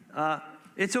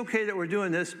 it's okay that we're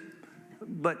doing this,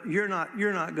 but you're not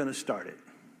going to start it.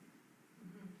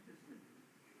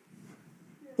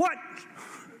 What?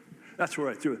 That's where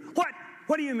I threw it. What?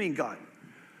 What do you mean, God?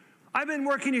 I've been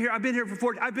working here. I've been here for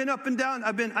 40. I've been up and down.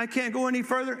 I can't go any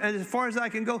further. And as far as I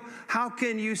can go, how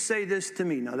can you say this to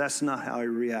me? Now, that's not how I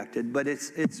reacted, but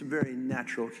it's a very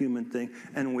natural human thing,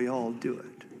 and we all do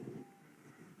it.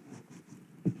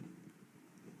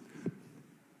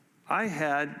 I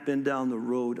had been down the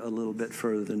road a little bit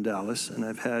further than Dallas, and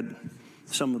I've had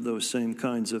some of those same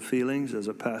kinds of feelings as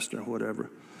a pastor or whatever.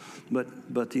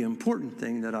 But the important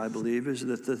thing that I believe is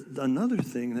that another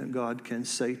thing that God can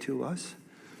say to us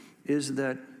is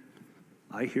that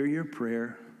I hear your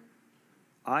prayer.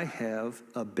 I have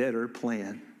a better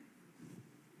plan.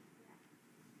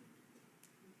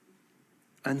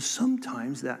 And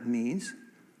sometimes that means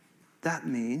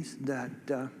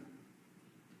that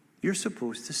you're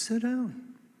supposed to sit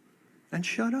down and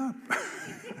shut up.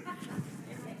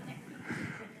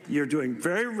 You're doing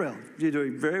very well. You're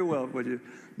doing very well. But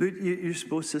you're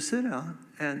supposed to sit down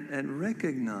and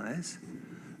recognize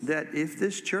that if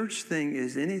this church thing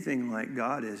is anything like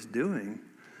God is doing,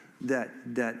 that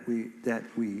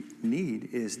we need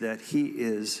is that He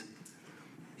is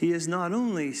not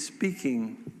only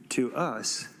speaking to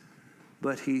us,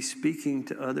 but He's speaking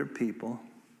to other people,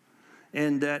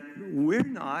 and that we're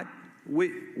not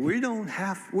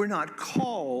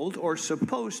called or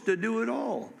supposed to do it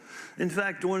all. In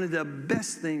fact, one of the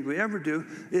best things we ever do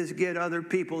is get other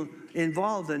people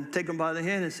involved and take them by the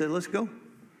hand and say, let's go.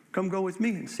 Come go with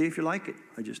me and see if you like it.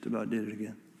 I just about did it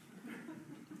again.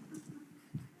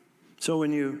 So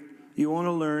when you want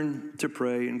to learn to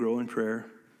pray and grow in prayer,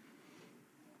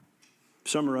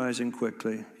 summarizing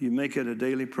quickly, you make it a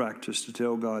daily practice to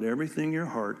tell God everything in your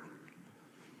heart.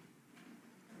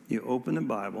 You open the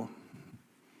Bible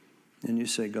and you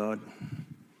say, God,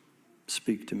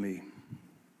 speak to me.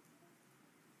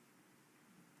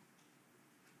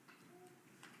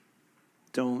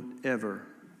 Don't ever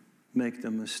make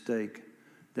the mistake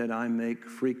that I make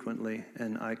frequently,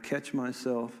 and I catch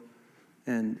myself,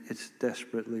 and it's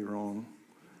desperately wrong.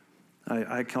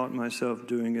 I caught myself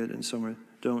doing it in some way.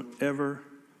 Don't ever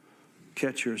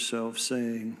catch yourself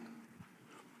saying,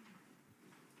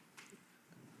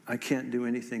 I can't do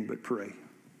anything but pray.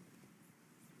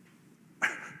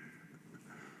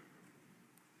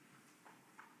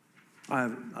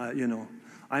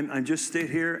 I just sit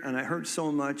here and I hurt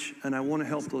so much and I want to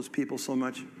help those people so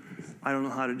much. I don't know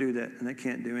how to do that, and I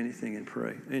can't do anything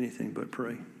but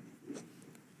pray.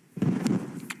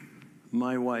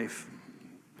 My wife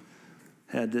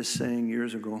had this saying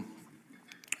years ago: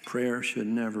 prayer should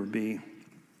never be.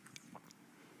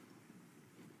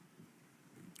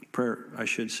 Prayer, I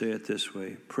should say it this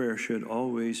way: prayer should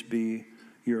always be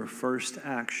your first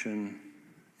action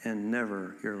and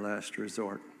never your last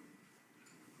resort.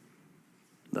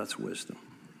 That's wisdom.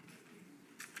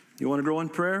 You want to grow in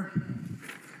prayer?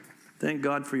 Thank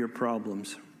God for your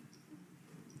problems.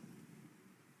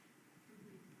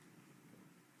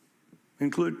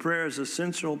 Include prayer as a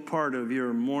central part of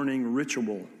your morning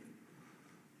ritual.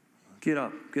 Get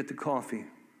up, get the coffee,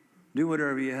 do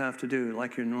whatever you have to do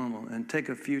like you're normal, and take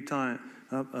a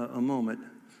moment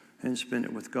and spend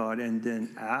it with God, and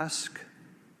then ask,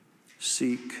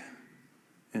 seek,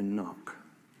 and knock.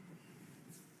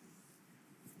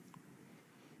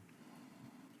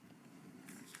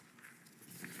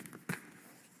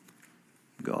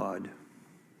 God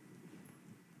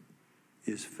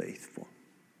is faithful.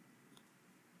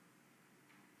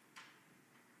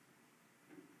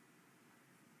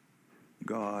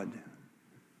 God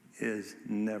is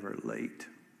never late.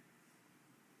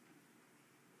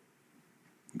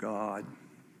 God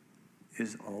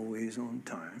is always on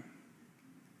time.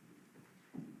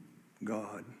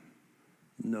 God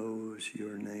knows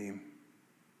your name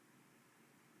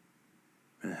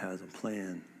and has a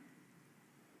plan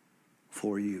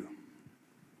for you.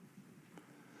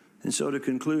 And so to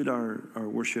conclude our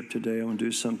worship today, I want to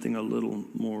do something a little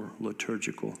more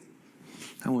liturgical.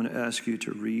 I want to ask you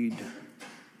to read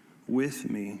with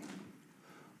me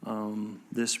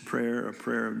this prayer, a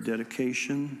prayer of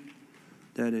dedication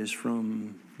that is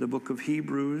from the book of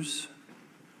Hebrews,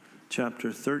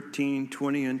 chapter 13,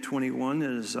 20, and 21.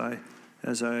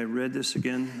 As I read this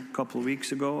again a couple of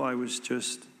weeks ago, I was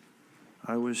just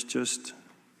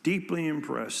deeply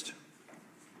impressed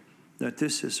that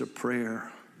this is a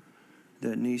prayer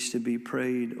that needs to be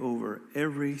prayed over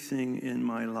everything in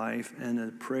my life, and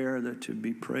a prayer that to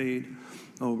be prayed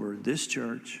over this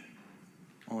church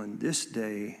on this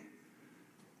day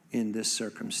in this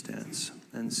circumstance.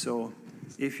 And so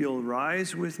if you'll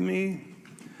rise with me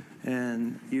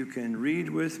and you can read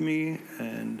with me,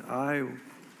 and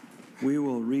we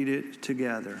will read it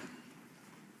together.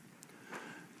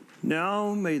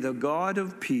 Now may the God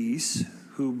of peace,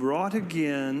 who brought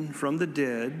again from the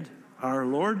dead our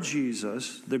Lord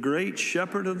Jesus, the great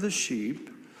shepherd of the sheep,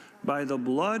 by the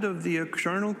blood of the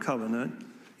eternal covenant,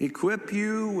 equip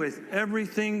you with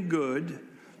everything good,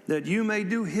 that you may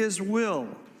do his will,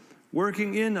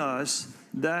 working in us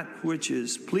that which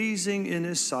is pleasing in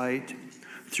his sight,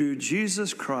 through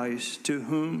Jesus Christ, to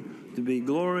whom to be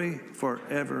glory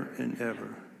forever and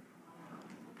ever.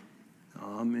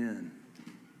 Amen.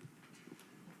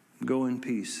 Go in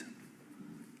peace.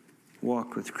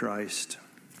 Walk with Christ.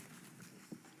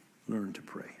 learn to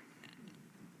pray.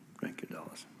 Thank you,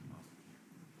 Dallas.